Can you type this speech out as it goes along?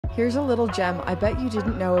Here's a little gem I bet you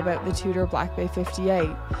didn't know about the Tudor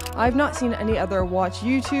BB58. I've not seen any other watch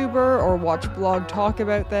YouTuber or watch blog talk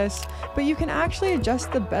about this, but you can actually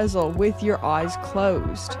adjust the bezel with your eyes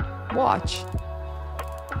closed. Watch.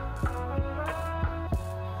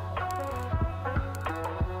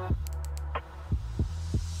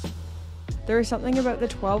 There is something about the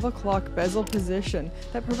 12 o'clock bezel position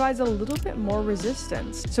that provides a little bit more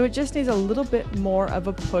resistance, so it just needs a little bit more of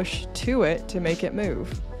a push to it to make it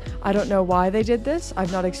move. I don't know why they did this,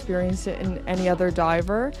 I've not experienced it in any other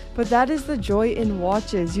diver, but that is the joy in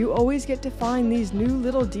watches. You always get to find these new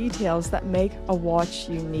little details that make a watch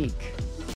unique.